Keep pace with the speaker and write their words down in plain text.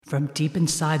From deep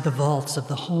inside the vaults of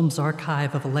the Holmes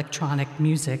Archive of Electronic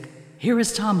Music, here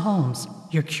is Tom Holmes,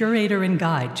 your curator and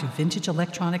guide to vintage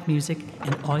electronic music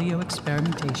and audio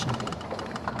experimentation.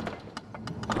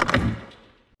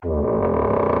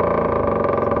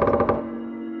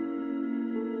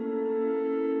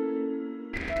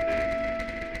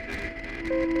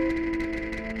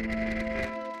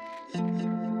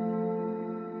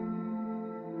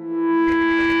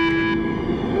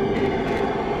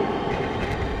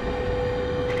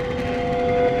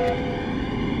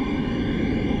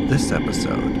 This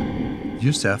episode,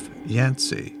 Youseff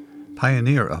Yancy,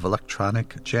 pioneer of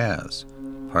electronic jazz,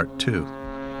 Part 2.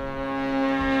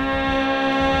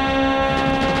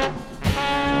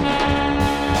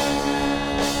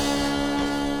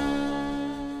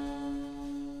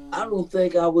 I don't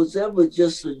think I was ever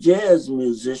just a jazz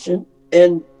musician.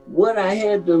 And what I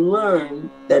had to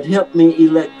learn that helped me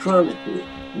electronically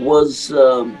was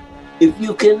if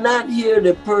you cannot hear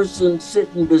the person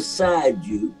sitting beside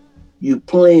you, you're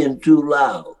playing too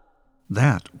loud.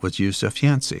 That was Youseff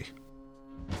Yancy.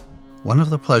 One of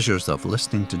the pleasures of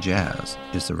listening to jazz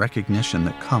is the recognition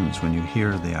that comes when you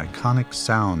hear the iconic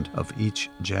sound of each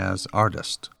jazz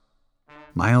artist.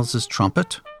 Miles's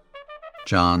trumpet,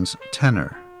 John's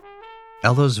tenor,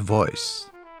 Ella's voice,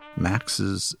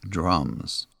 Max's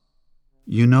drums.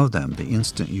 You know them the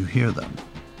instant you hear them.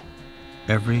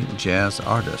 Every jazz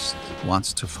artist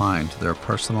wants to find their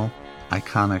personal,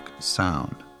 iconic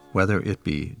sound, whether it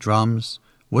be drums,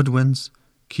 woodwinds,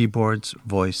 keyboards,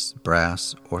 voice,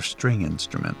 brass, or string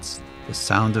instruments. The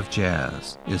sound of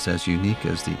jazz is as unique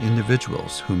as the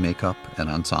individuals who make up an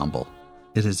ensemble.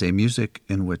 It is a music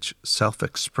in which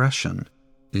self-expression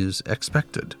is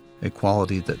expected, a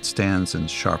quality that stands in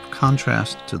sharp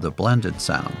contrast to the blended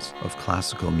sounds of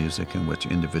classical music in which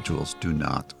individuals do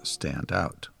not stand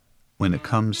out. When it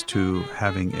comes to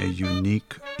having a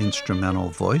unique instrumental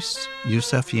voice,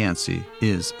 Youseff Yancy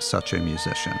is such a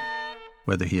musician.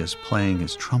 Whether he is playing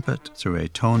his trumpet through a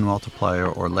tone multiplier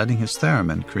or letting his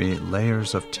theremin create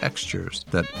layers of textures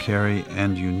that carry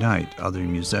and unite other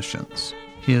musicians,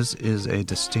 his is a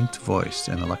distinct voice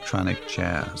in electronic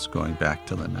jazz going back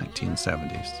to the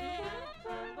 1970s.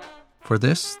 For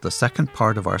this, the second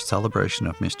part of our celebration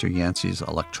of Mr. Yancy's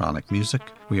electronic music,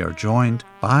 we are joined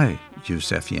by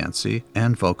Youseff Yancy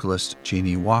and vocalist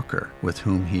Jeannie Walker, with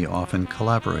whom he often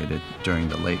collaborated during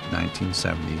the late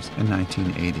 1970s and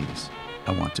 1980s.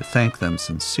 I want to thank them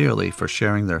sincerely for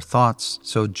sharing their thoughts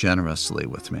so generously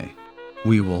with me.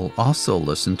 We will also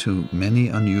listen to many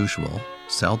unusual,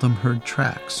 seldom heard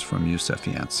tracks from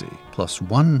Youseff Yancy, plus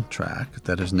one track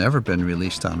that has never been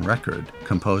released on record,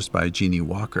 composed by Jeannie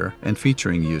Walker and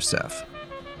featuring Youseff.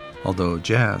 Although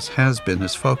jazz has been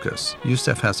his focus,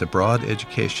 Youseff has a broad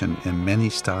education in many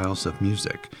styles of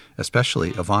music,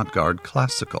 especially avant-garde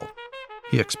classical.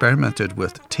 He experimented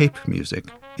with tape music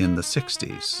in the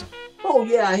 60s. Oh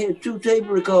yeah, I had 2 tape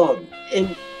recorders,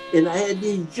 and I had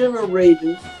these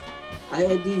generators. I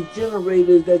had these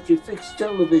generators that you fix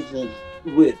television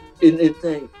with, and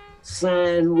thing,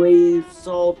 sine waves,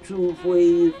 sawtooth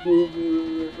waves,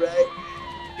 right?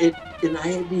 And I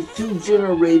had these 2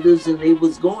 generators, and they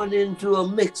was going into a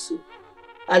mixer.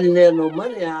 I didn't have no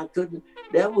money. I couldn't.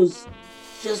 That was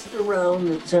just around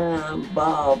the time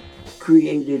Bob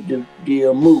created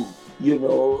the move,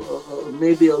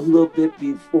 maybe a little bit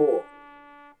before.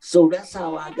 So that's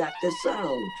how I got the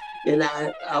sound. And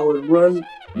I would run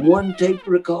one tape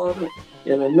recorder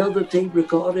and another tape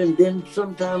recorder, and then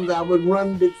sometimes I would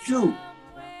run the 2.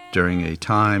 During a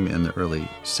time in the early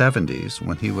 70s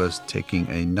when he was taking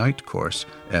a night course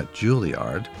at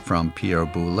Juilliard from Pierre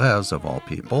Boulez, of all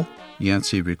people,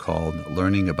 Yancy recalled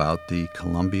learning about the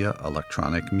Columbia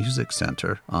Electronic Music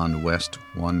Center on West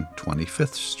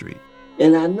 125th Street.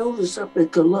 And I noticed up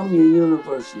at Columbia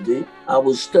University, I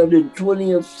was studying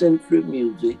 20th century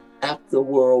music after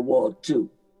World War II.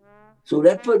 So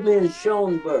that put me in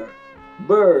Schoenberg,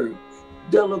 Berg,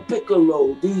 Della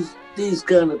Piccolo, these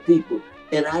kind of people.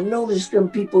 And I noticed them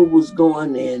people was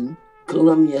going in.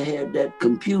 Columbia had that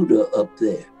computer up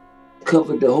there,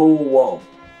 covered the whole wall.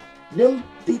 Them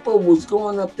people was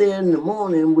going up there in the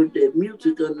morning with their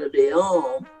music under their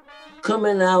arm,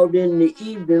 coming out in the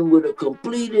evening with a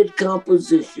completed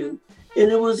composition,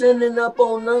 and it was ending up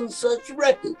on None Such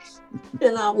Records.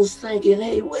 And I was thinking,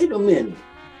 hey, wait a minute,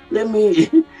 let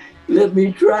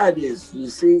me try this, you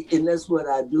see, and that's what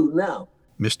I do now.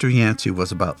 Mr. Yancy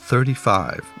was about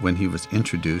 35 when he was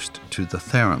introduced to the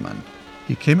theremin.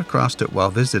 He came across it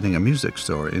while visiting a music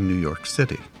store in New York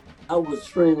City. I was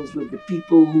friends with the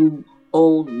people who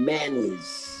owned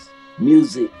Manny's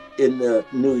Music in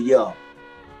New York.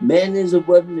 Manny's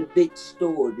wasn't a big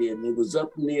store then. It was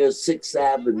up near 6th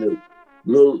Avenue.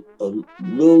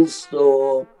 Little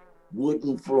store,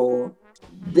 wooden floor.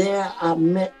 There I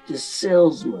met the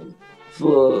salesman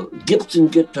for Gibson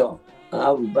guitar.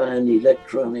 I was buying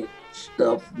electronic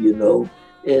stuff,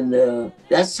 and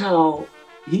that's how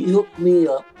he hooked me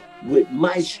up with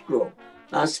Maestro.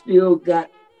 I still got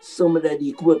some of that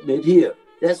equipment here.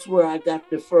 That's where I got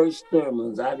the first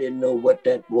theremins. I didn't know what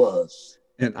that was.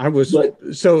 And the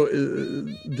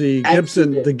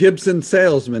Gibson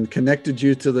salesman connected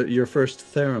you to your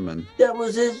first theremin. That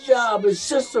was his job at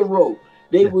Cicero.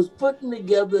 They was putting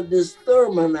together this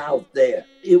theremin out there.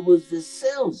 It was the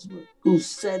salesman who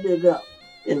set it up.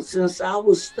 And since I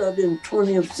was studying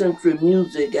 20th century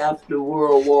music after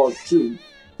World War II,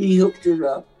 he hooked it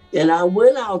up. And I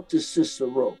went out to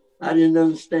Cicero. I didn't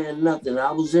understand nothing.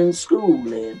 I was in school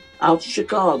then, out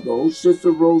Chicago.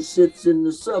 Cicero sits in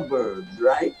the suburbs,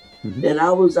 right? Mm-hmm. And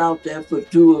I was out there for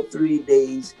 2 or 3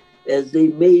 days as they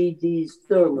made these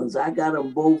theremins. I got them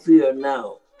both here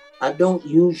now. I don't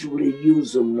usually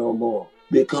use them no more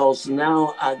because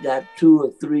now I got 2 or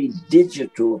 3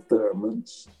 digital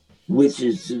theremins, which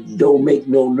don't make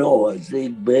no noise.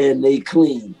 They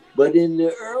clean. But in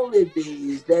the early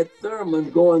days, that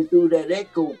theremin going through that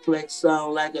echoplex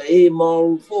sound like an A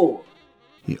Model 4.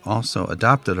 He also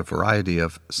adopted a variety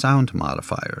of sound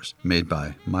modifiers made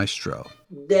by Maestro.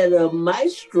 That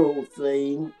Maestro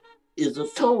thing is a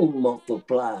tone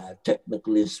multiplier,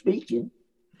 technically speaking,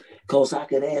 because I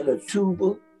could add a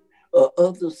tuba or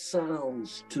other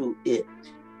sounds to it.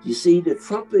 You see, the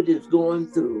trumpet is going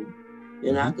through,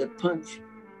 and I could punch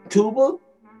tuba,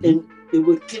 and it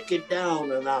would kick it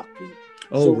down an octave.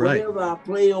 So whenever I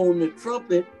play on the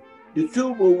trumpet, the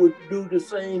tuba would do the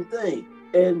same thing.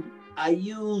 And I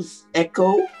use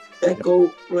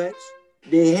Echoplex.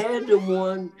 They had the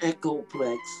one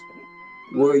Echoplex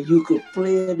where you could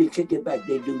play it and kick it back.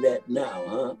 They do that now,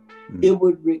 huh? Mm. It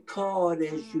would record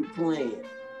as you playing.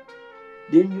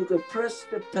 Then you could press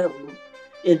the pedal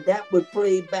and that would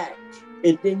play back.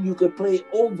 And then you could play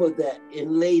over that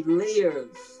and lay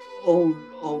layers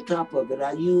on top of it.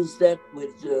 I use that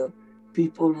with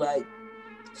people like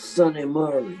Sonny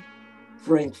Murray,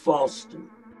 Frank Foster.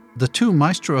 The 2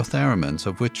 Maestro theremins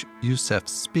of which Youseff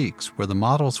speaks were the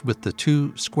models with the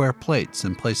 2 square plates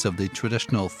in place of the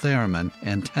traditional theremin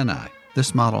antennae.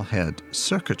 This model had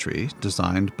circuitry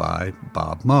designed by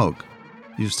Bob Moog.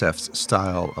 Yousseff's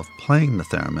style of playing the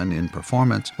theremin in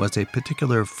performance was a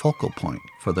particular focal point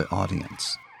for the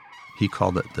audience. He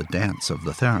called it the dance of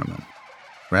the theremin.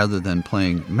 Rather than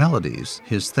playing melodies,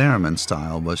 his theremin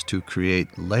style was to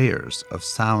create layers of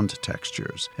sound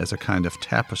textures as a kind of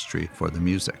tapestry for the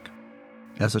music.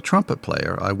 As a trumpet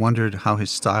player, I wondered how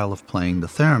his style of playing the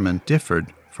theremin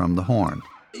differed from the horn.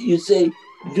 You say,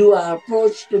 do I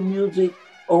approach the music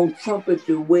on trumpet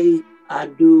the way I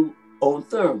do on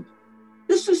theremin?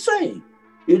 It's the same.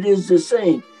 It is the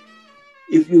same.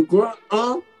 If you grunt,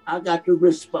 I got to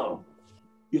respond.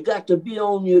 You got to be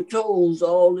on your toes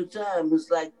all the time.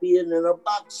 It's like being in a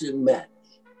boxing match.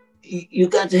 You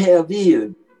got to have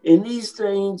ears. And these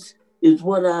things is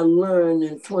what I learned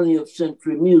in 20th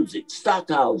century music.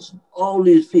 Stockhausen, all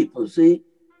these people, see?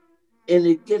 And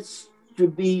it gets to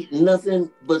be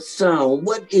nothing but sound.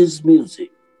 What is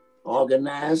music?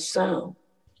 Organized sound.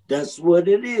 That's what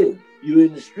it is. You're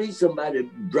in the street, somebody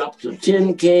drops a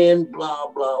tin can, blah,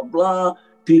 blah, blah.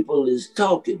 People is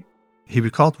talking. He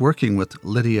recalled working with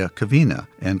Lydia Kavina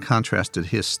and contrasted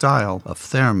his style of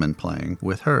theremin playing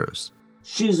with hers.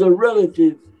 She's a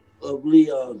relative of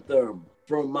Leon Theremin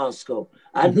from Moscow.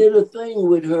 I did a thing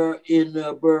with her in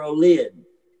Berlin.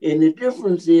 And the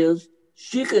difference is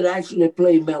she could actually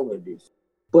play melodies.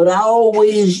 But I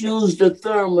always used the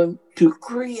theremin to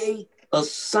create a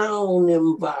sound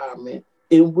environment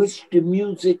in which the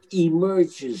music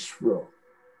emerges from.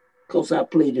 Because I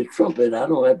play the trumpet, I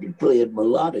don't have to play it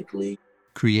melodically.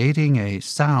 Creating a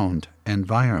sound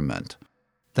environment.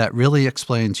 That really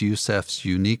explains Yousseff's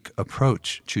unique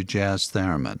approach to jazz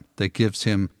theremin that gives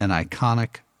him an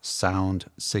iconic sound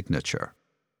signature.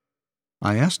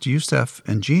 I asked Youseff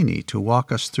and Jeannie to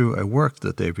walk us through a work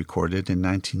that they recorded in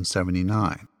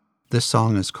 1979. This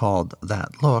song is called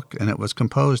That Look, and it was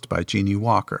composed by Jeannie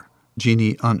Walker.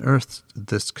 Jeannie unearthed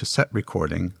this cassette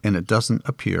recording, and it doesn't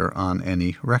appear on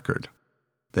any record.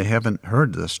 They haven't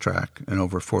heard this track in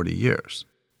over 40 years.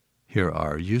 Here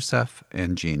are Youseff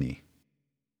and Jeannie.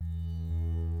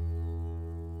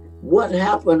 What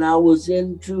happened, I was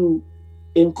into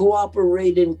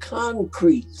incorporating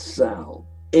concrete sound.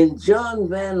 And John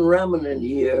Van Remenen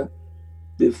here,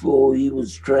 before he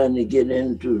was trying to get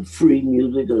into free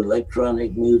music,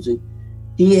 electronic music,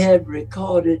 He had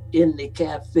recorded in the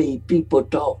cafe people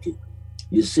talking,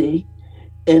 you see?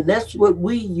 And that's what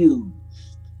we used.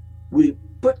 We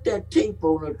put that tape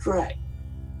on a track.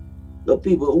 The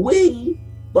people, oui,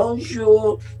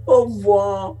 bonjour, au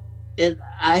revoir. And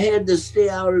I had to stay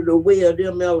out of the way of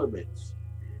them elements.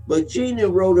 But Gina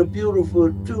wrote a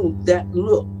beautiful tune, That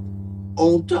Look,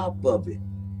 on top of it.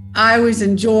 I always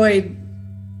enjoyed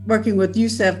working with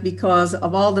Youseff because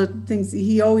of all the things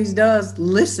he always does,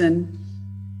 listen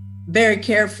very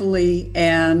carefully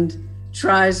and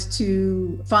tries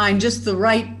to find just the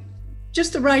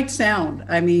right sound.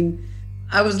 I mean,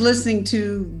 I was listening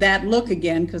to That Look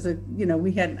again because I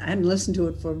hadn't listened to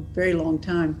it for a very long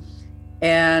time,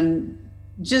 and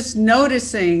just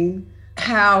noticing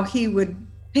how he would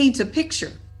paint a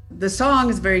picture. The song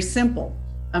is very simple.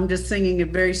 I'm just singing it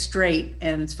very straight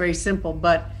and it's very simple,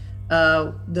 but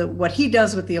what he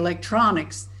does with the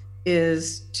electronics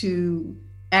is to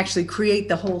actually create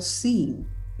the whole scene.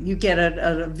 You get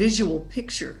a visual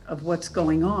picture of what's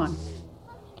going on.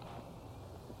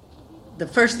 The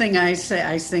first thing I say,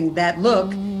 I sing That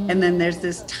Look, and then there's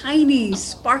this tiny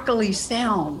sparkly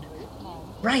sound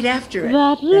right after it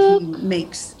that he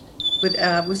makes. With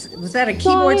was that a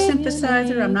keyboard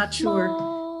synthesizer? I'm not sure.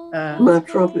 My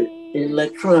trumpet,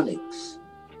 electronics.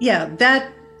 Yeah,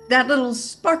 that little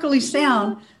sparkly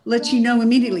sound lets you know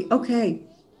immediately, okay,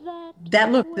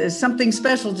 that look, there's something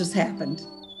special just happened.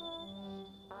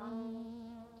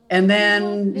 And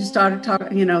then you started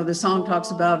talking, the song talks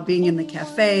about being in the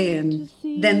cafe, and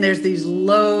then there's these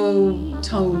low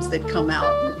tones that come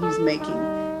out that he's making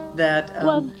that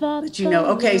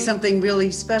okay, something really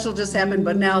special just happened,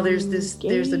 but now there's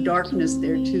a darkness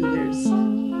there too. There's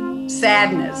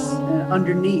sadness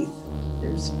underneath.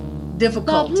 There's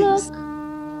difficulties. That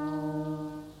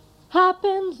look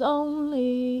happens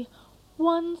only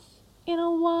once in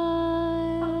a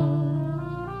while.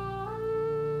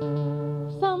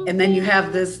 And then you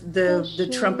have the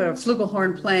trumpet or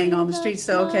flugelhorn playing on the street.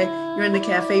 So, okay, you're in the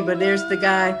cafe, but there's the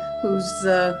guy who's,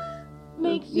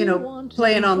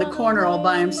 playing on the corner all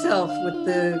by himself with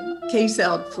the case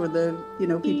out for the,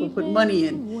 people put money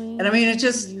in. And I mean, it's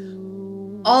just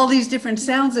all these different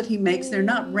sounds that he makes. They're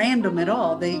not random at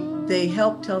all. They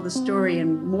help tell the story.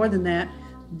 And more than that,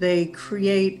 they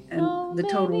create the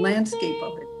total landscape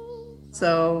of it.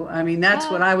 So, I mean, that's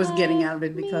what I was getting out of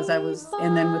it because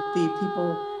and then with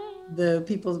the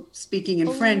people speaking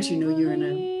in French, you're in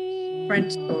a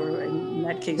French store, in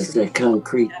that case. It's a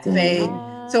concrete thing.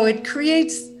 So it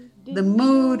creates the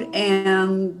mood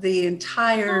and the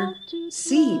entire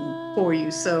scene for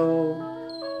you. So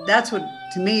that's what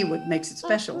makes it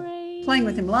special. Playing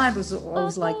with him live was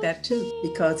always like that too,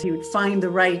 because he would find the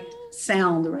right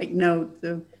sound, the right note,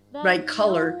 the right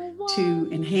color to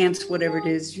enhance whatever it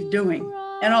is you're doing.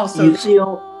 And also you see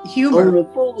humor. On the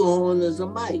flugelhorn there's a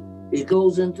mic. It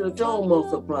goes into a tone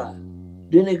multiplier.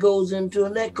 Then it goes into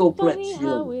an echoplex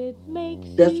unit.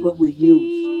 That's what we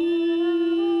use.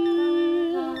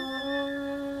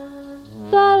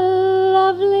 The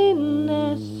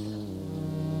loveliness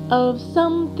of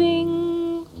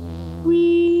something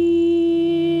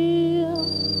real.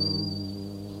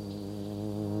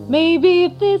 Maybe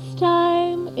this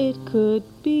time it could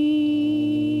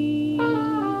be,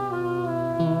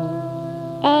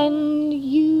 and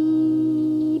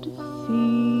you'd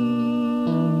see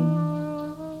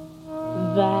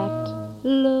that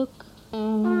look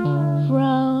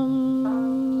from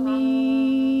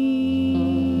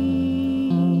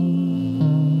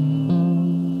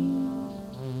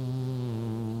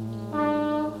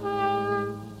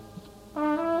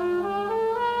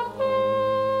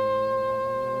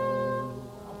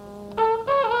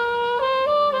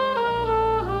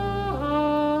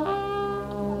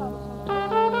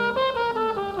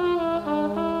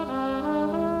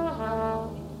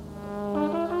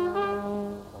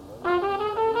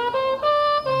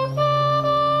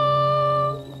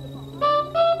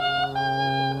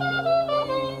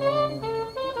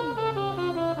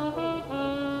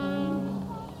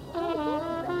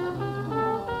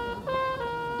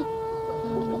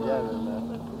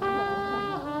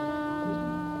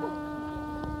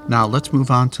Now let's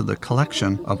move on to the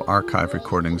collection of archive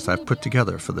recordings I've put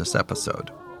together for this episode.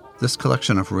 This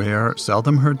collection of rare,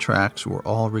 seldom heard tracks were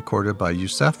all recorded by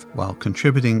Youseff while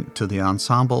contributing to the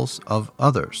ensembles of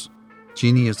others.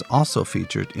 Jeannie is also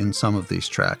featured in some of these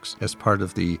tracks as part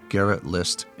of the Garrett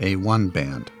List A1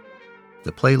 band.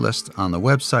 The playlist on the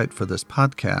website for this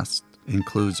podcast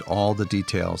includes all the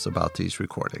details about these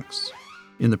recordings.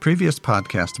 In the previous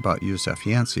podcast about Youseff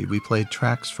Yancy, we played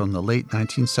tracks from the late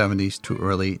 1970s to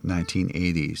early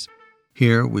 1980s.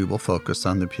 Here we will focus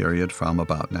on the period from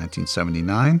about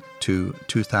 1979 to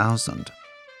 2000.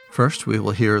 First, we will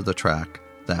hear the track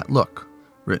That Look,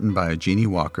 written by Jeannie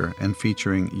Walker and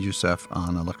featuring Youseff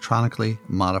on electronically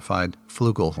modified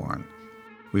flugelhorn.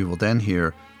 We will then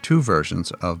hear two versions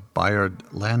of Bayard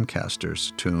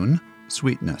Lancaster's tune,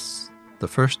 Sweetness, the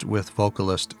first with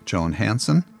vocalist Joan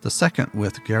Hansen, the second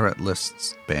with Garrett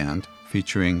List's band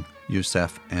featuring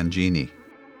Youseff and Jeannie.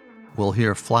 We'll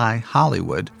hear Fly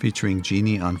Hollywood featuring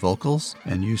Jeannie on vocals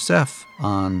and Youseff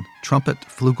on trumpet,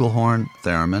 flugelhorn,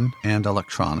 theremin, and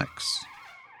electronics.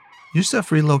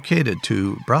 Youseff relocated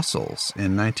to Brussels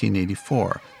in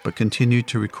 1984, but continued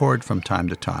to record from time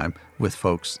to time with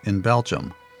folks in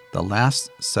Belgium. The last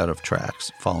set of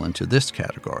tracks fall into this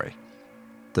category.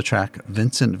 The track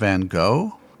Vincent van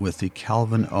Gogh with the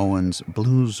Calvin Owens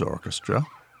Blues Orchestra,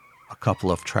 a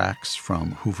couple of tracks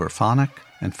from Hooverphonic,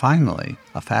 and finally,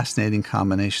 a fascinating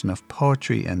combination of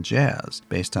poetry and jazz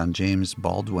based on James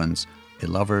Baldwin's A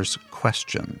Lover's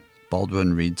Question.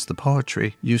 Baldwin reads the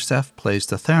poetry, Youseff plays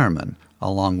the theremin,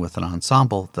 along with an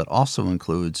ensemble that also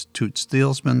includes Toots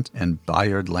Thielsman and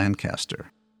Bayard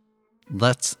Lancaster.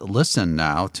 Let's listen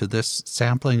now to this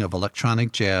sampling of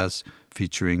electronic jazz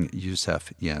featuring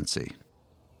Youseff Yancy.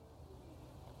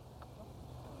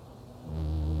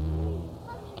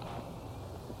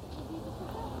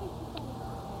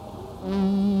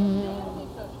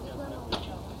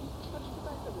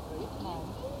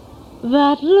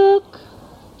 That look,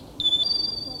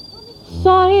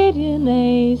 saw it in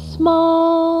a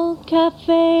small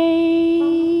cafe.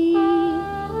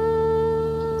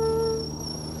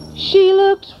 She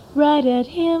looked right at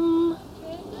him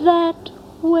that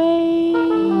way.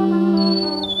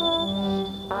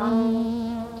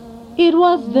 It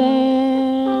was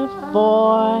there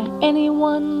for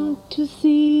anyone to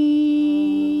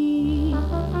see.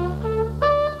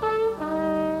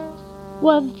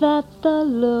 Was that the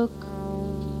look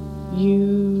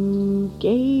you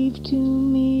gave to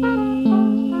me?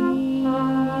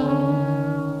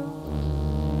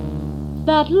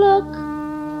 That look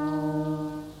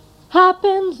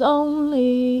happens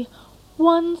only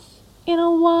once in a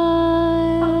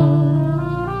while.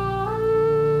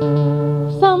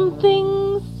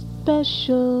 Something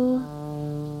special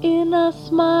in a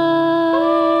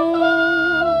smile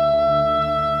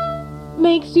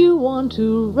makes you want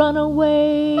to run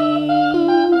away,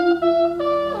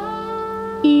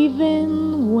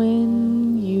 even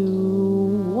when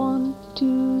you want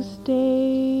to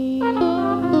stay.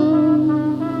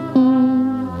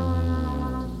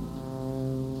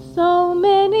 So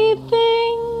many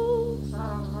things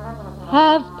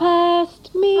have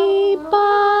passed me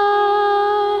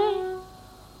by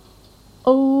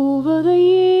over the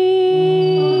years.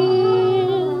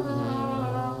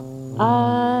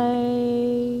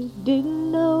 I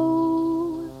didn't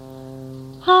know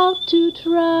how to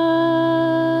try,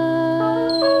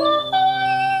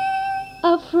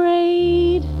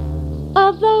 afraid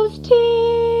of those tears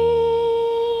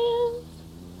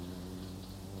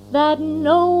that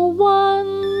no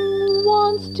one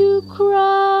wants to cry.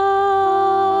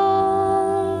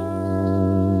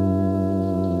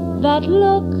 That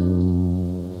look,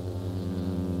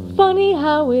 funny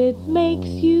how it makes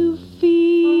you feel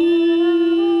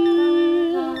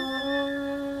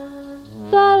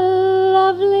the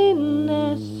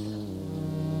loveliness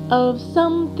of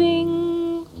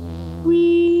something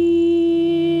real.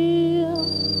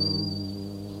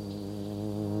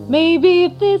 Maybe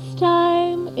this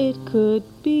time it could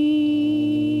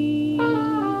be,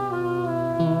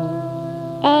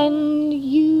 and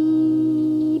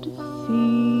you'd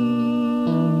see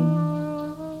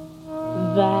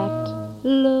that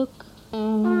look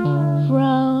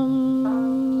from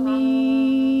me.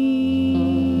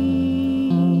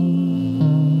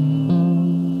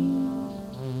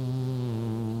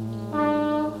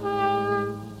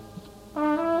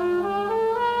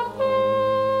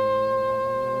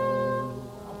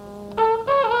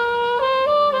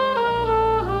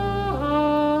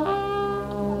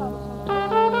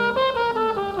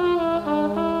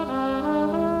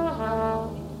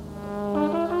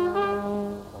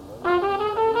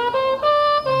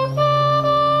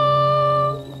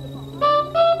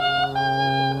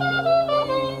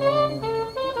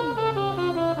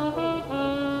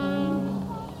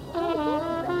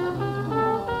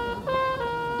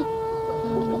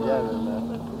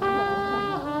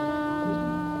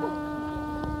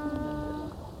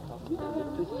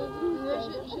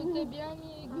 J'étais bien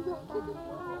mis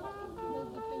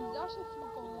paysages et tout.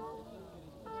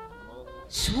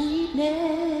 Sweetness,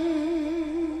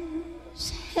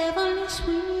 heavenly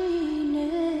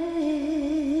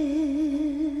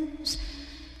sweetness,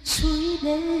 sweet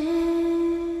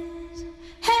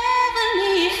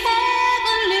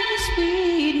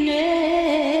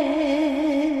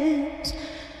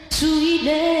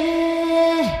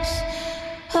sweetness,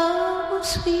 oh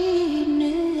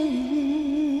sweetness.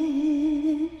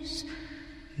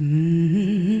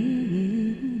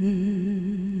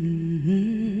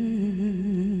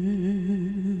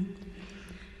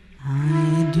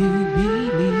 I do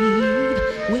believe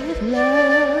with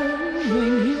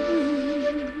loving you,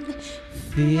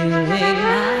 feeling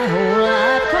my whole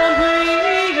life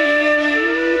completely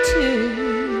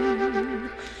too.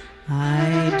 I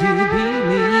do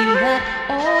believe that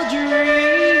all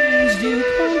dreams do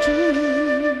come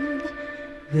true.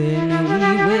 Then we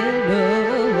will know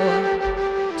what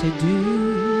to do.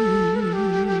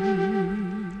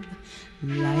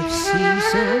 Life seems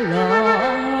so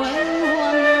long when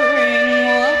wondering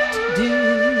what to do.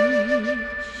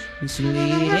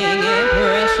 Misleading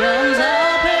impressions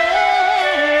are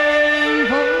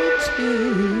painful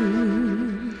too.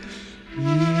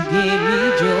 You gave me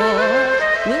joy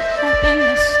with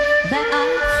happiness that I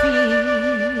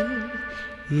feel.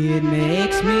 It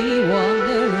makes me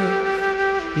wonder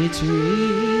if it's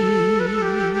real.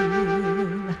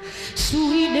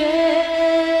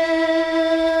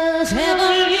 Sweetness,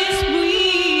 heavenly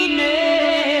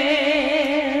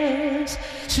sweetness,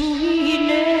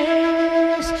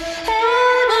 sweetness,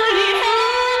 heavenly,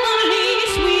 heavenly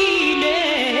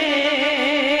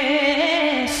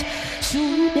sweetness,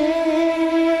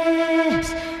 sweetness,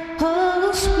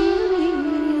 oh sweetness.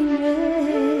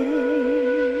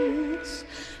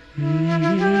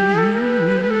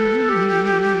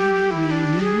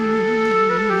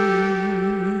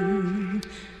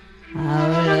 Our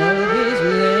love is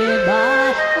led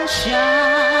by a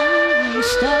shining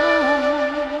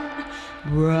star.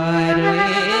 Brightly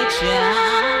it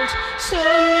shines so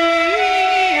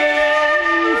near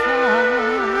and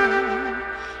far,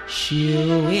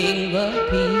 showing the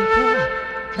people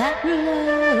that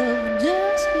love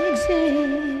does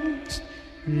exist,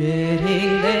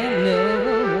 letting them know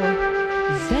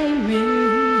they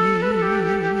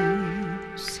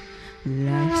miss.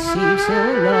 Life seems so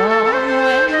long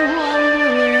when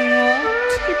wondering what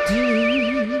to do.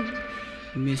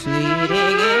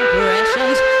 Misleading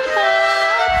impressions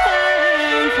are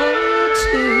painful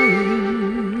too.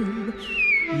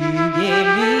 You gave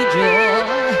me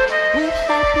joy with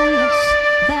happiness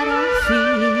that I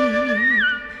feel.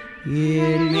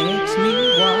 It makes me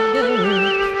wonder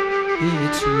if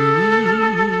it's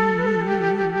real.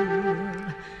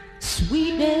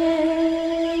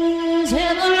 Sweetness,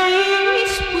 heavenly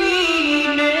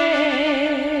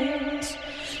sweetness,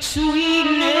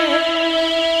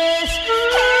 sweetness,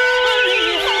 heavenly,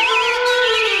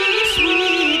 heavenly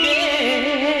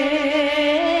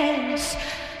sweetness,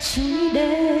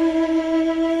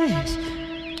 sweetness,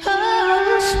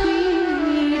 oh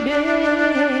sweetness.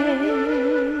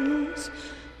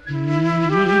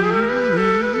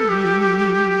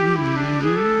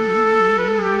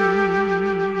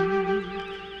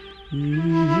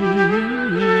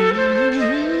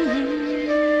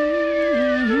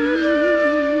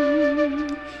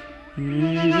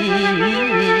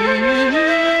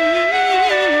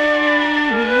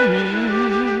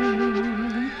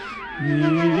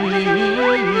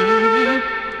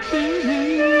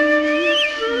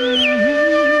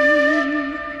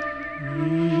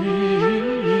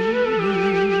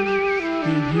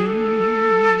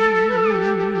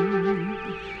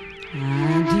 I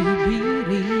do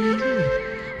believe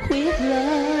with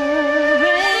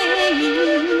loving you,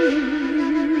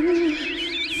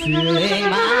 feeling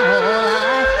my whole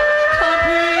life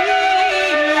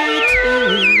completely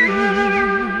too.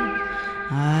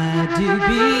 I do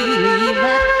believe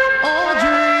that all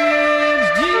dreams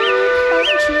do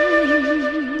come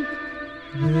true.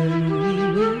 Then we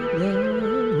will know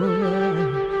what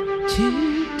to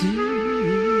do.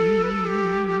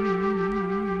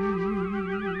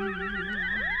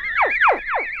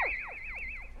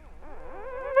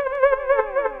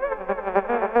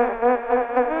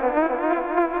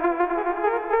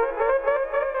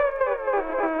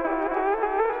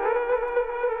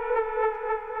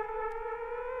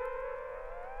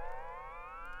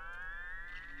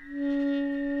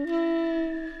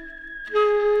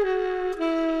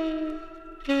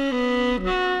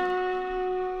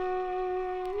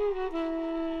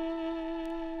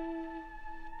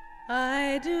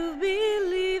 I do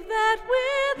believe that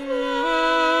with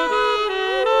love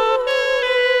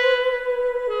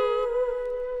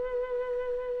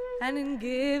and in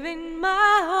giving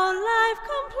my whole life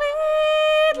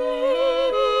completely,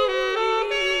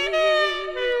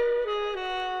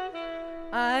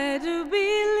 I do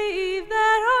believe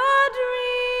that our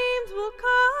dreams will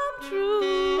come true,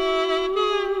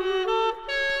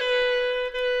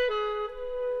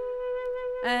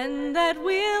 and that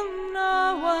we'll we'll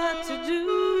know what to do.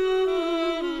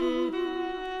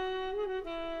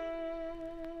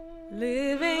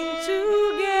 Living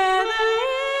together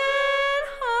in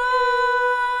harmony,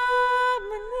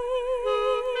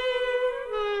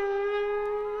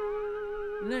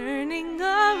 learning a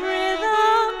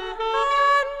rhythm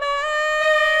and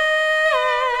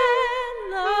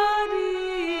melody,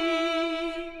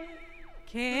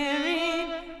 caring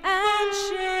and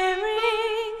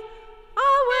sharing,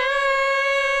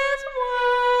 always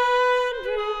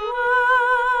wondering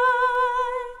why,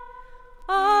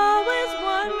 always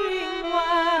wondering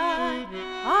why,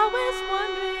 always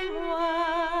wondering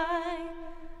why.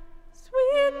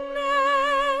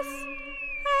 Sweetness,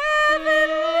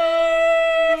 heavenly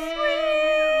sweetness,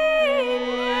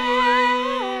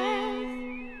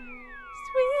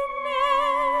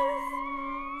 sweetness,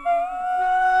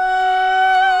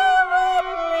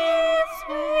 heavenly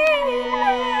sweetness,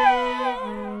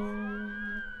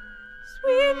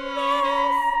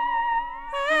 sweetness,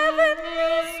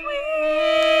 heavenly sweetness.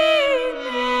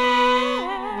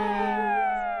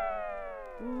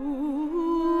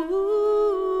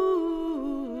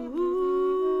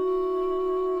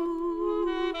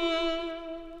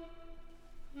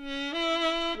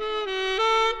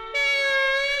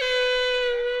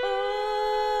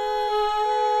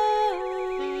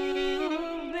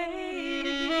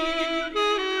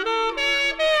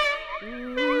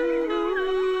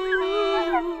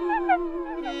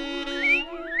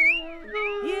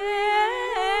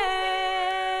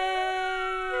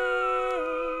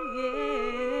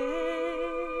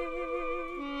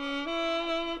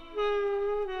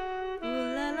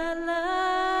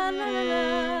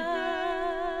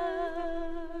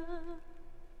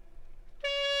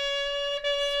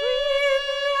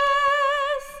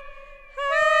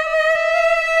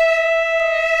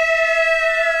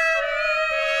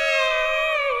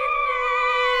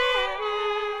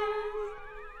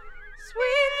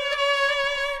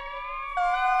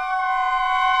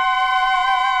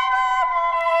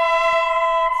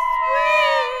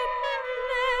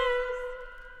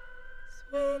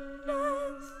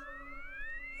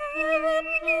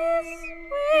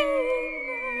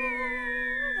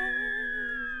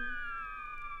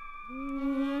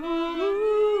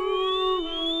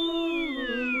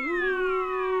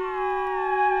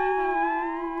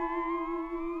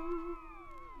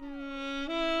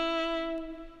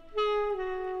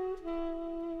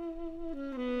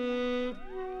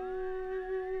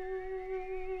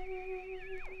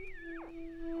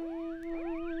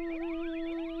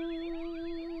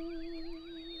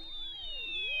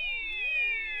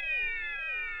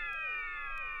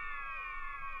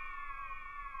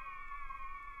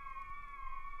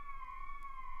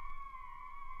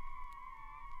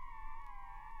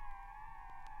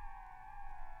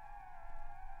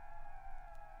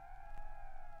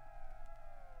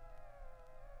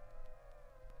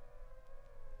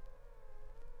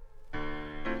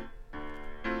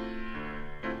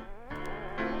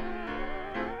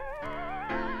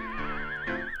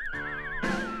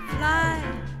 Fly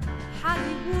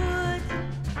Hollywood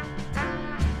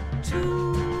to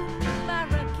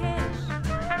Marrakesh.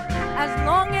 As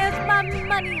long as my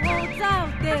money holds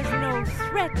out, there's no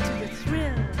threat to the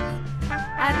thrill.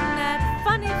 And that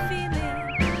funny feeling,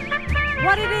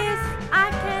 what it is, I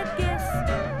can't guess.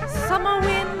 Summer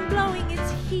wind blowing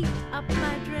its heat up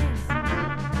my dress.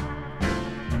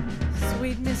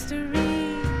 Sweet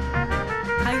mystery,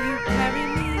 how you carry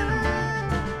me on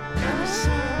the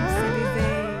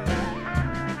Champs-Élysées,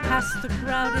 past the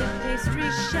crowded pastry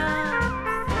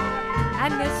shops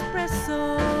and espresso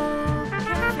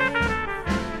cafes.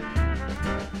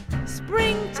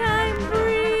 Springtime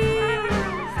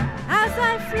breeze as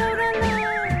I float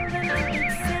along the liquid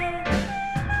sand,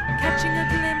 catching a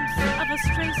glimpse of a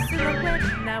stray silhouette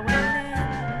now and then,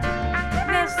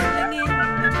 nestling in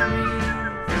the breeze.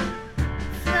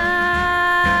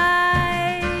 Fly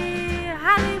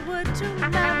Hollywood to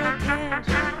Marrakesh.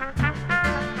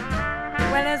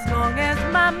 Well, as long as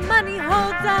my money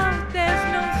holds out, there's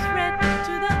no threat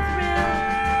to the thrill.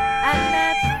 And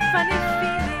that funny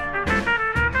feeling,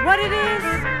 what it is,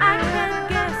 I can't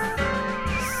guess.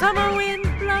 Summer wind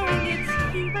blowing its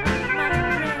heat on my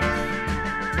dress.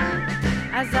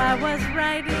 As I was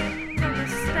riding on the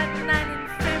Staten Island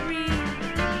ferry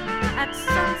at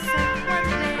sunset one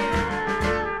day,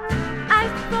 I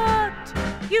thought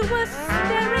you were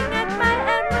staring at my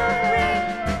emerald ring,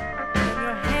 and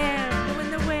your hair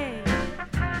blowing away,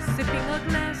 sipping a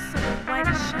glass of the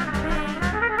white champagne,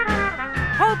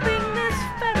 hoping this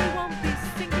ferry won't be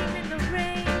sinking in the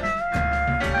rain.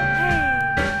 Hey,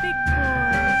 big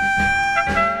boy,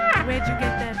 where'd you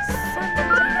get that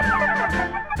suntan?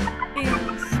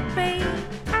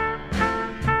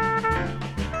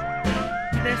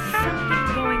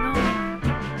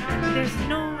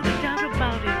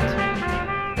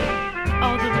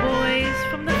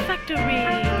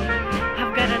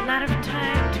 lot of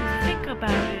time to think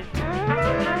about it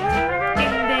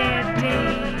in their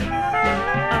days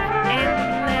of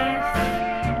endless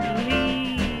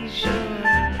leisure.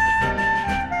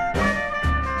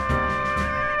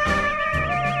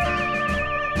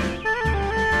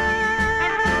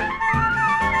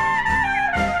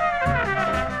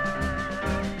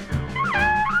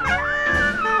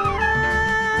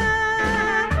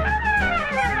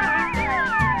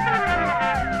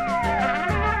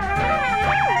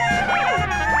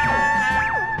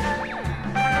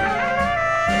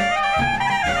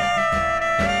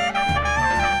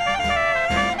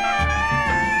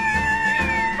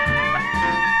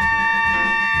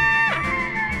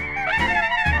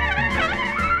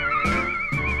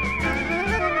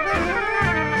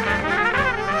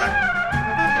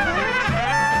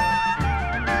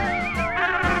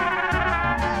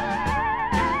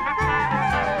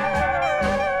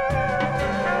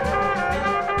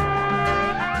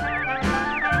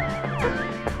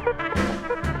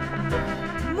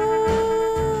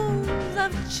 Moons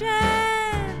of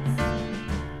chance,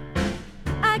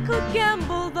 I could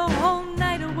gamble the whole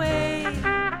night away,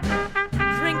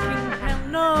 drinking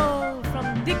Pernod from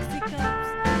Dixie cups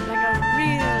like a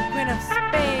real queen of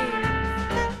spades.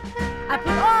 I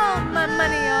put all my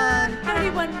money on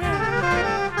 31 reds,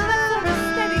 but for a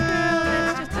steady girl,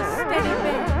 that's just a steady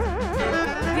bet.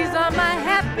 These are my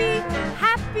happy,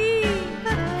 happy,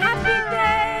 happy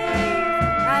days,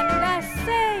 and I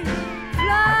say,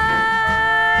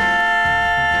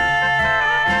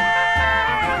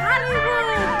 Hollywood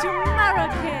to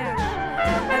Marrakesh.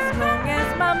 As long as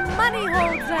my money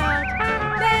holds out,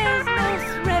 there's no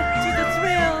threat to the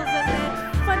thrills and that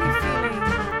funny feeling.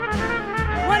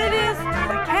 What it is,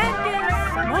 I can't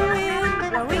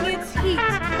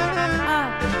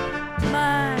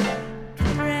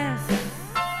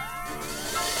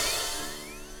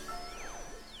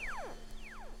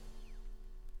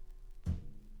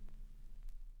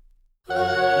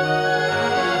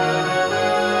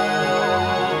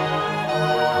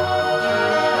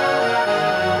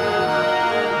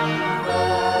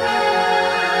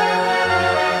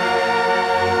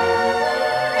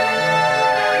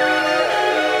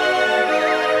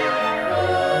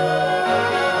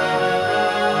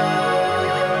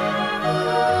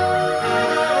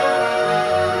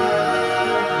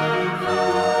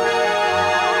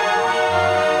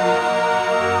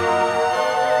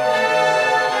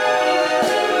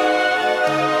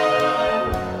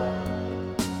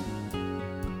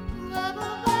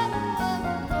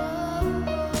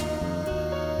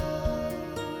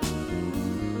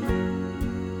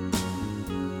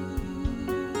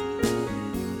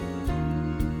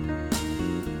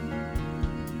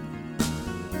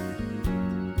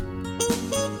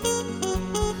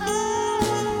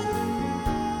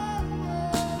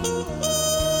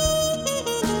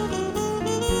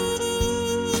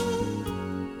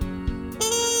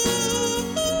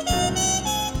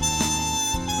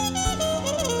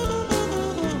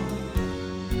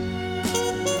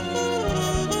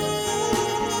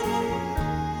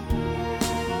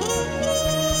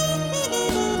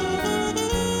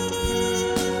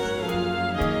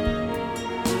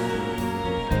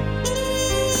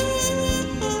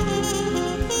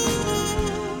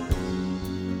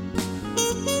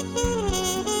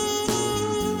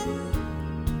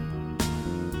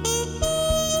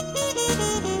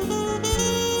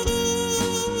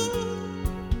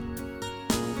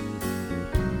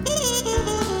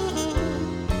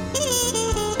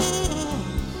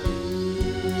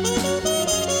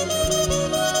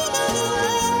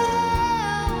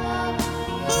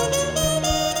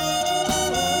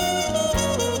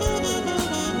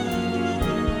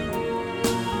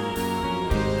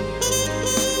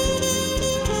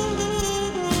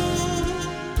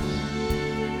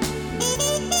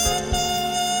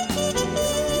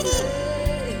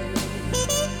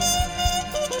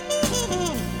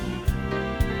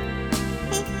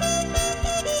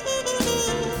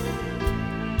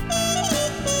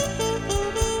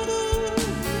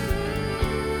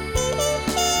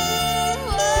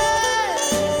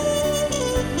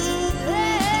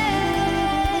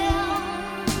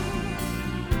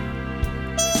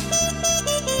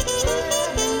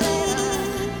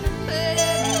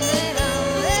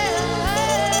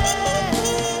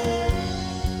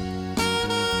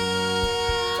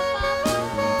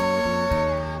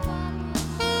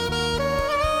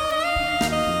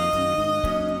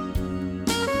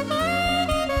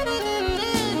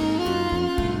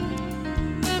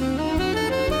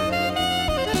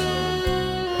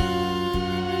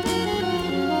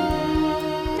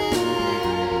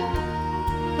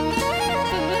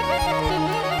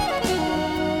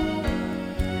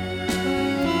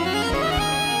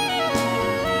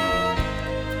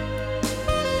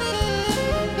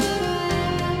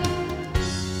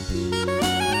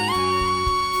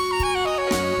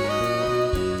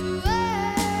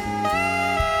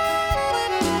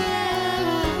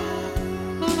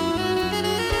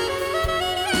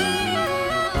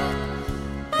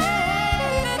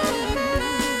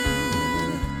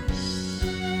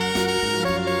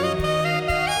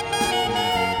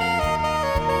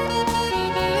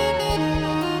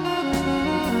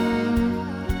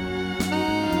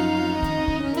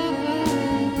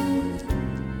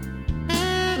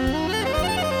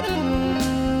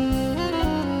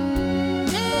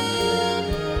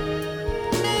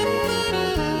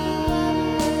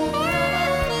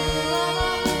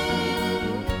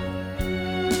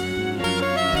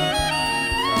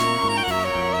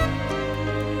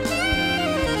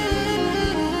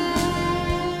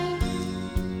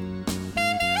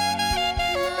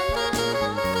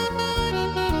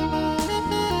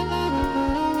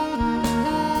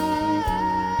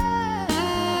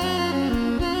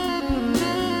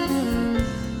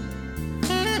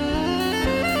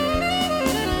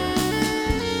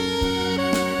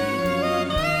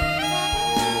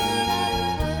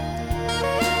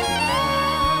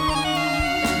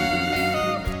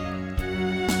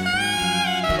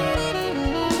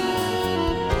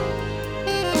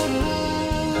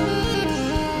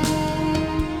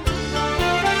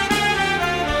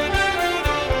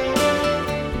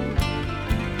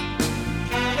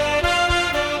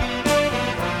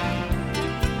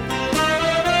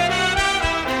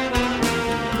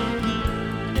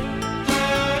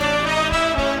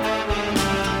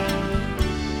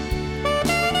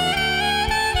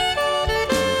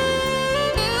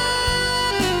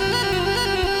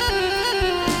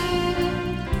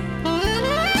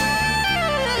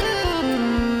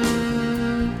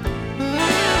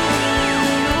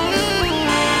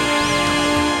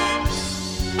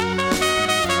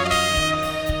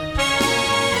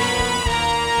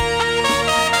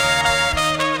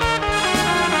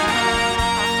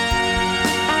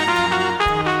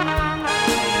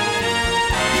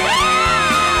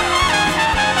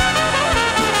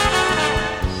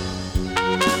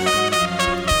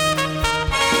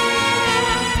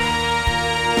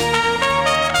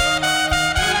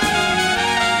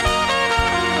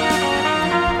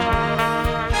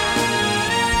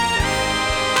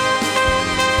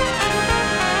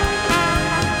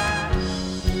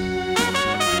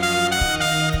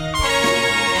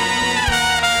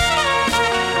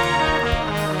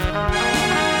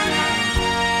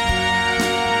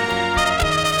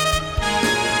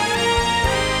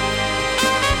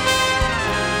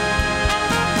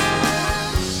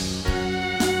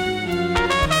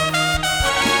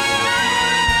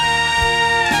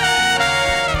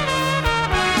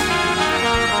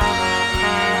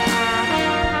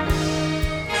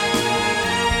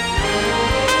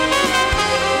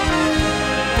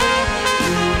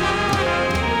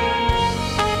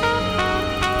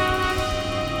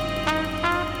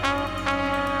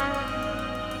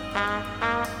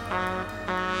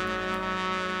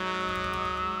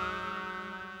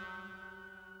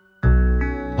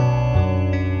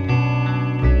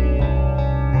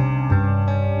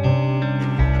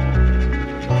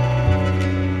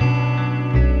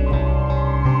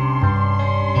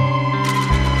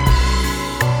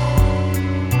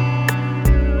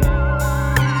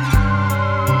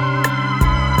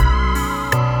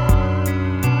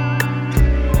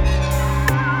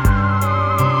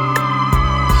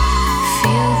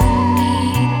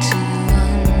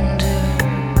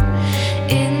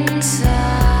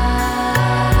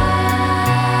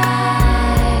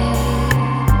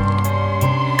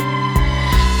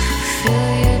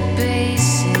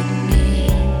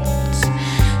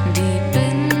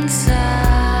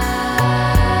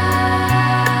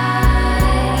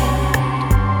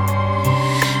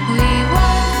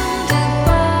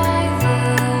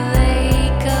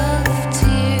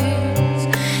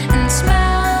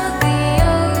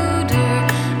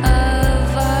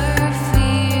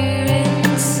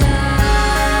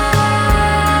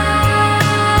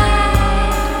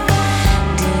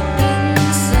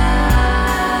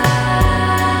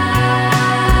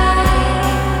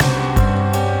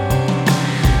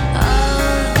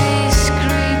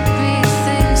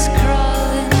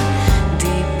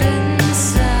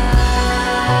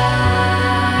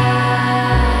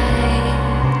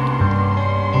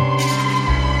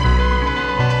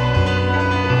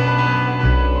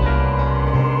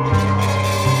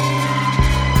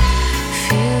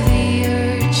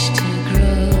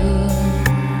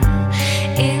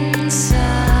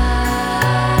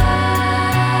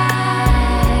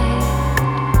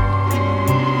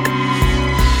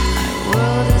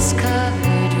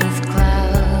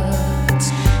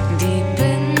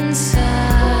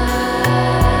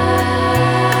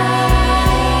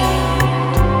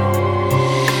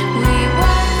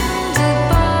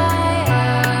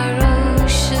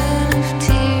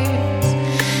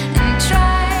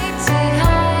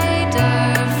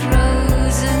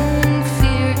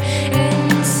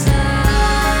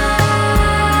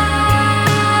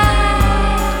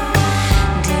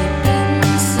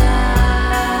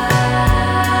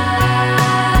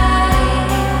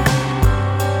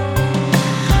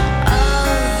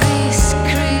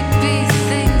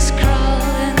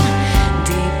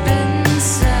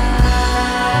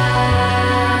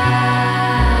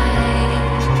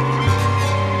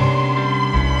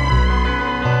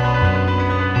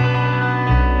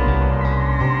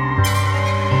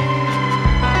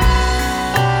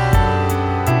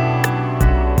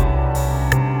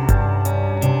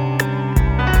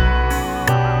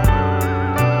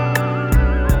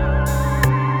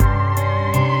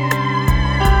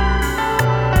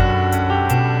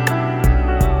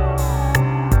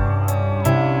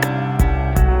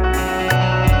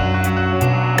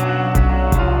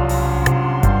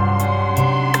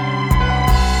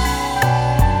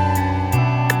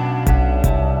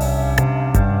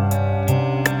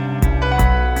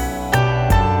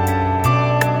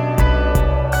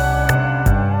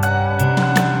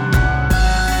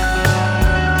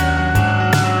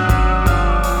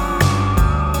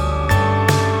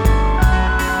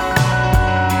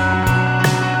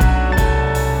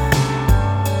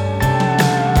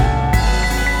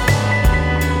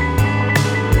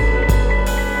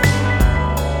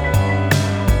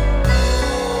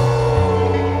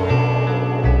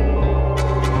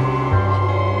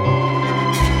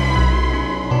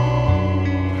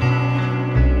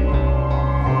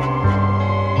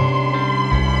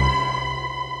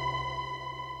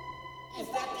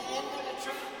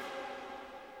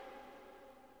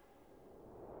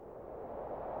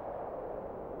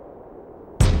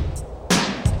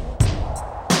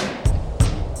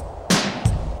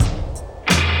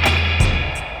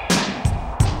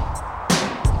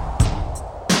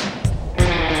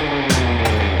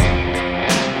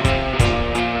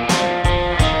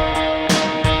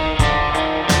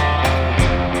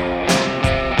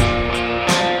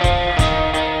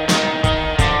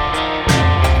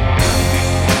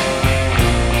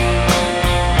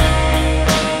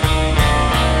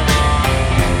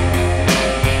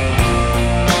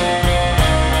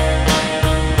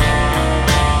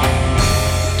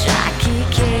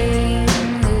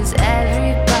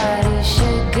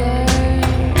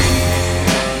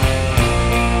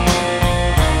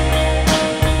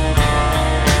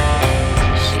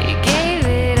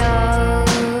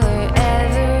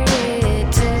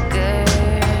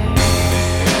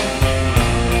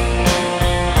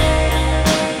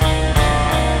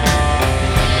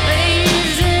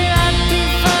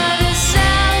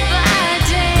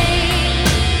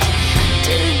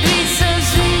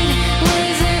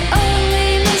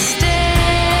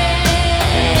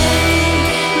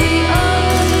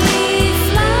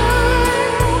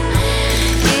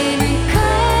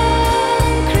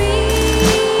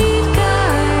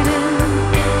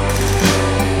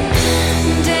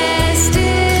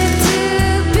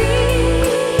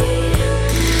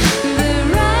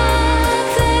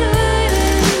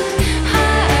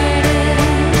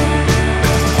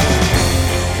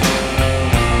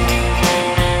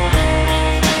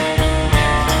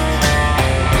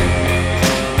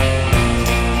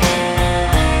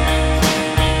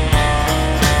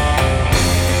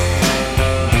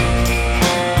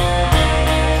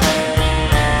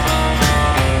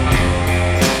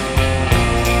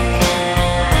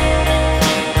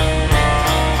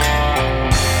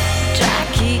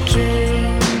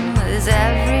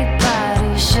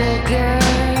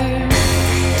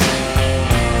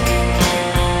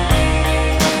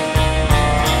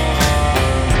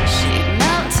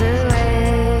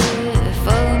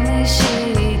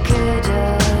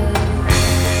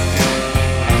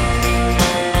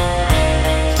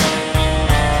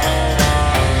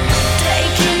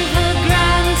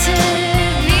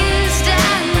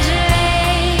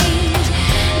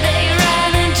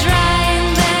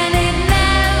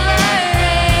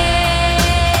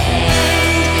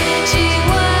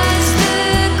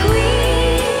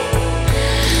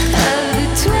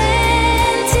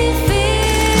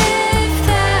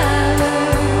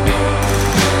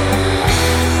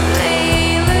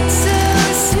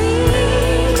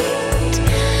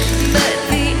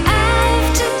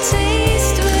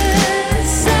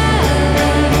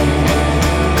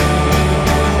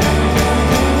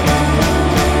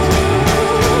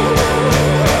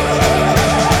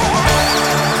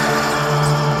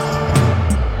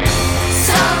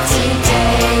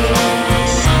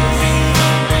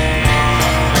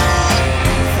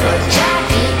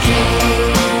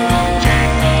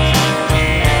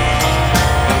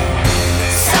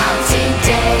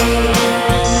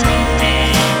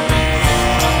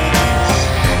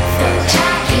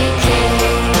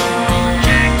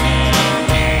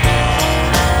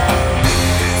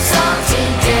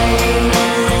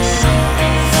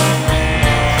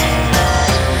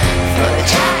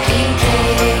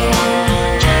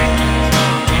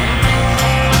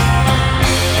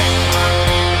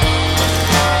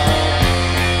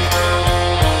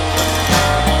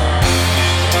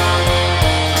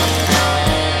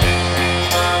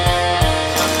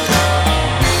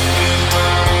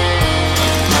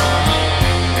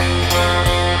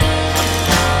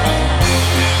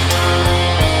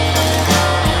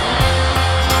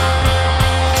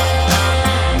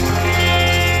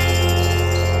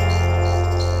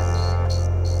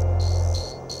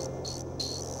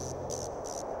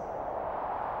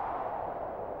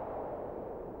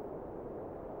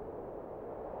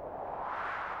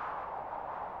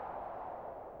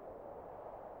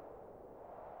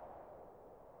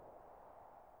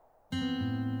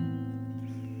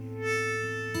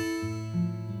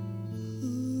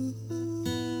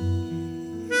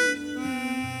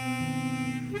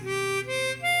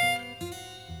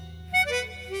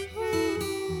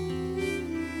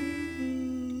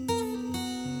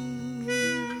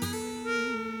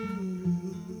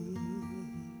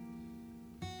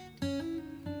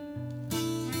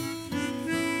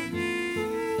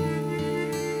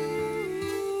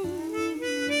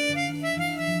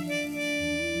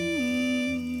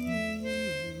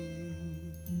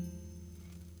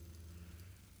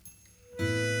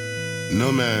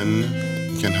No man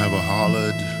can have a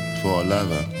harlot for a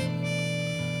lover,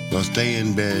 nor stay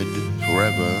in bed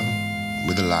forever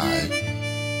with a lie.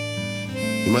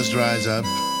 He must rise up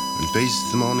and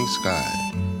face the morning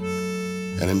sky,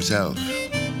 and himself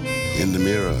in the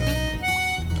mirror of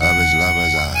his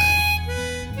lover's eye.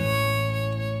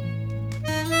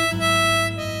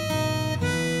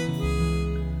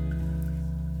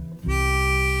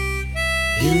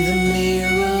 In the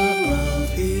mirror of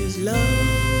his lover's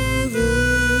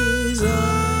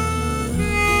eye,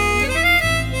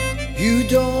 you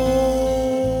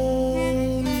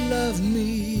don't love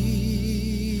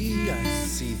me, I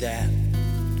see that.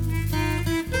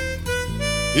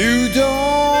 You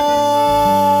don't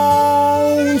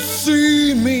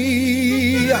see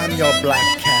me, I'm your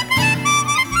black cat.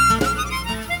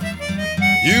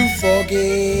 You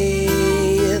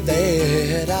forget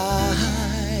that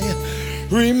I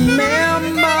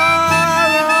remember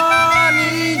on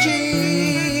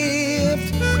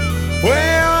Egypt,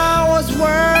 where I was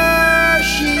worshipped,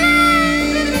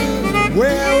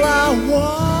 where I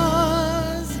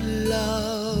was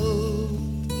loved.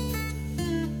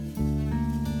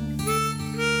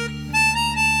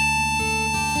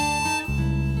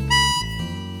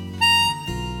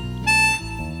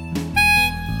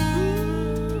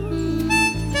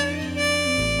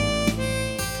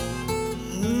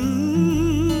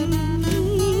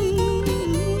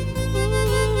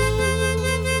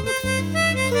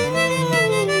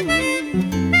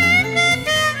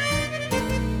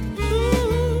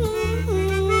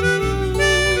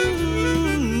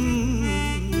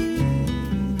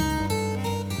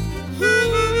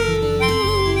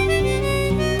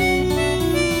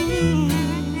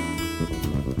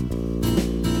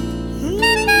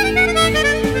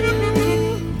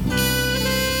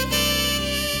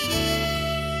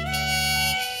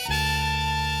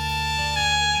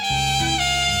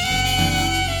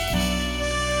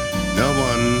 No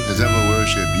one has ever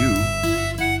worshipped you,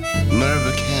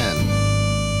 never can.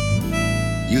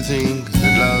 You think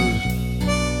that love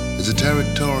is a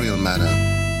territorial matter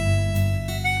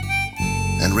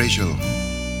and racial.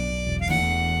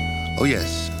 Oh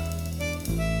yes,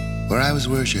 where I was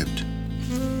worshipped,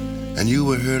 and you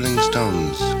were hurling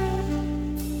stones,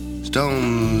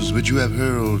 stones which you have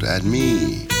hurled at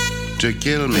me to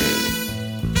kill me,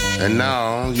 and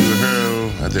now you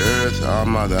hurl at the earth, our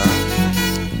mother.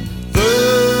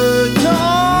 The stars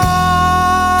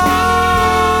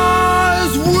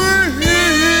were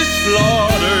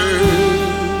slaughtered.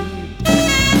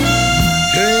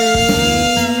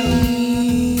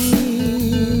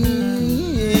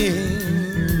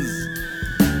 Cain's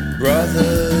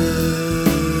brother.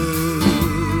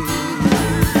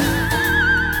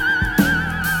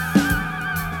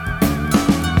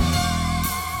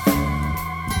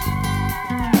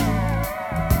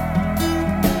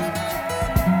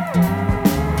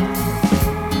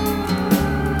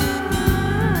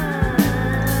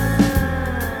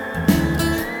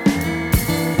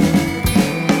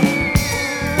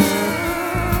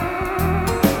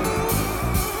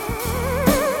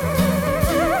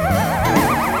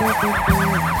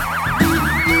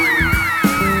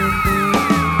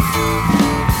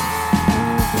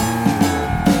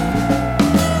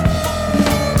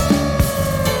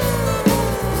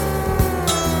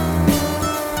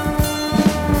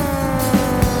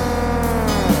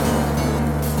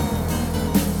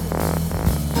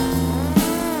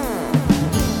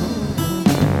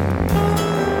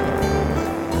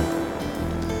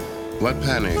 What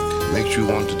panic makes you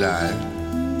want to die?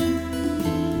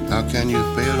 How can you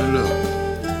fail to look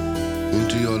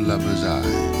into your lover's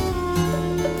eye?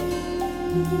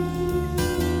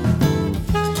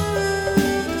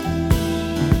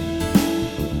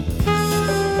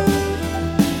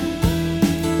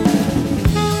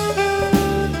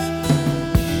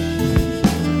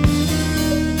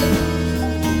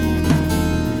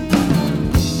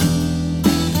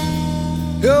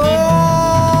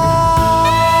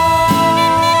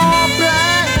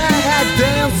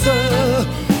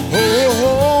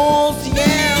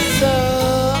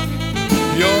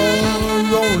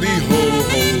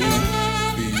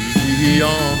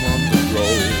 On the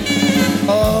road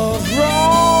of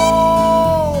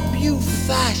rope you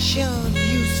fashion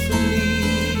usefully.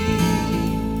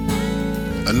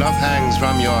 Enough hangs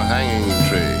from your hanging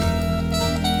tree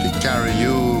to carry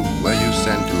you where you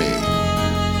sent me.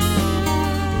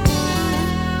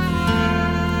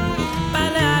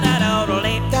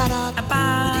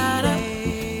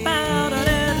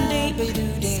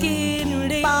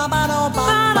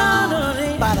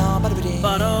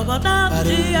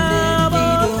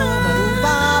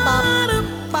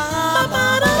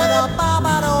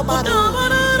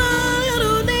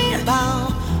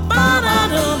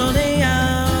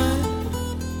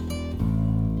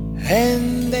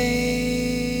 and then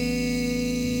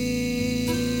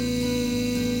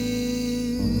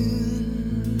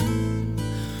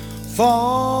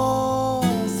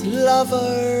false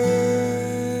lover,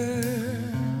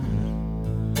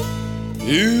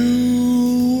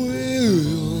 you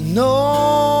will know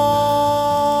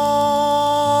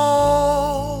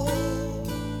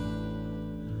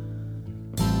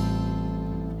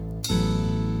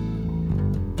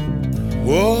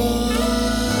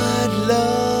what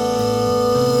love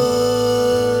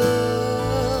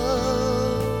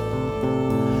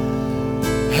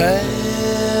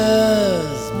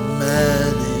has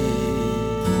managed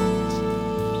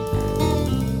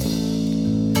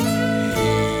here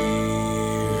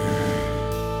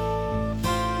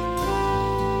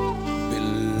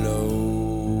below.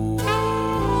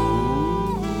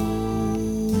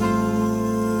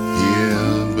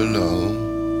 Here below.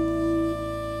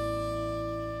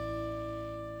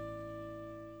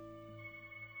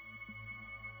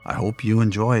 I hope you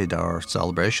enjoyed our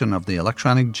celebration of the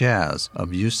electronic jazz of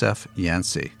Youseff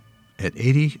Yancy. At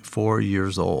 84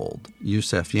 years old,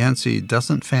 Youseff Yancy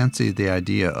doesn't fancy the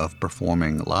idea of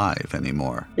performing live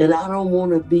anymore. And I don't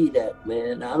want to be that,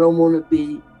 man. I don't want to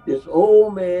be this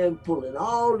old man pulling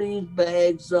all these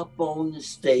bags up on the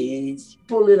stage.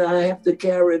 I have to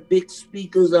carry big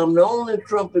speakers. I'm the only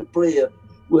trumpet player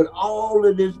with all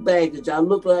of this baggage. I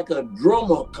look like a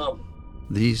drummer coming.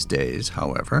 These days,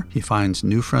 however, he finds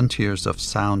new frontiers of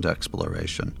sound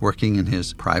exploration, working in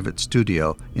his private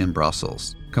studio in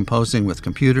Brussels, composing with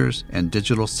computers and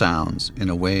digital sounds in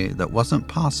a way that wasn't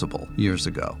possible years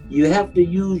ago. You have to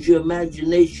use your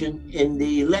imagination, and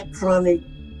the electronic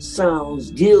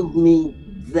sounds give me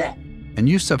that. And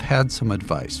Youseff had some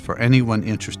advice for anyone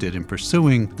interested in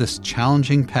pursuing this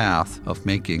challenging path of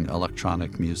making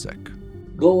electronic music.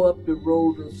 Go up the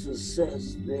road of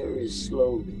success very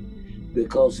slowly,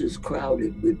 because it's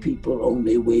crowded with people on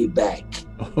their way back.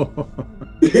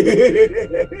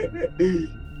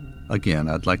 Again,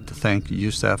 I'd like to thank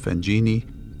Youseff and Jeannie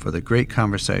for the great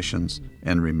conversations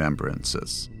and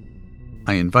remembrances.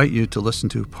 I invite you to listen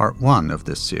to part 1 of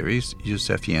this series,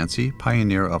 Youseff Yancy,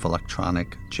 Pioneer of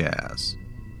Electronic Jazz.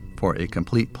 For a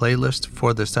complete playlist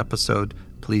for this episode,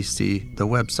 please see the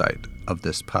website of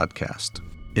this podcast.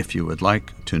 If you would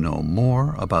like to know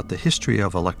more about the history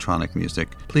of electronic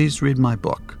music, please read my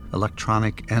book,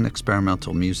 Electronic and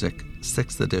Experimental Music,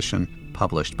 6th edition,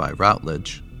 published by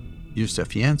Routledge.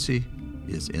 Youseff Yancy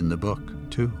is in the book,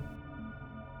 too.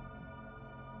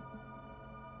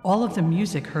 All of the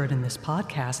music heard in this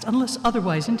podcast, unless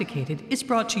otherwise indicated, is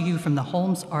brought to you from the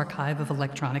Holmes Archive of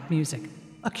Electronic Music,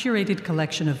 a curated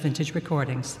collection of vintage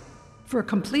recordings. For a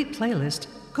complete playlist,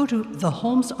 go to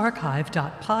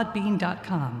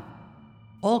theholmesarchive.podbean.com.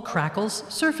 All crackles,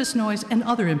 surface noise, and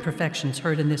other imperfections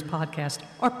heard in this podcast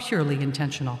are purely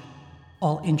intentional.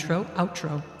 All intro,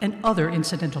 outro, and other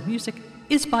incidental music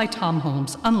is by Tom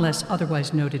Holmes unless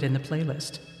otherwise noted in the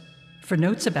playlist. For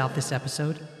notes about this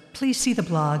episode, please see the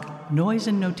blog Noise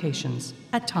and Notations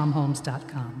at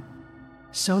tomholmes.com.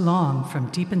 So long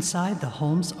from deep inside the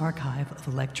Holmes Archive of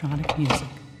Electronic Music.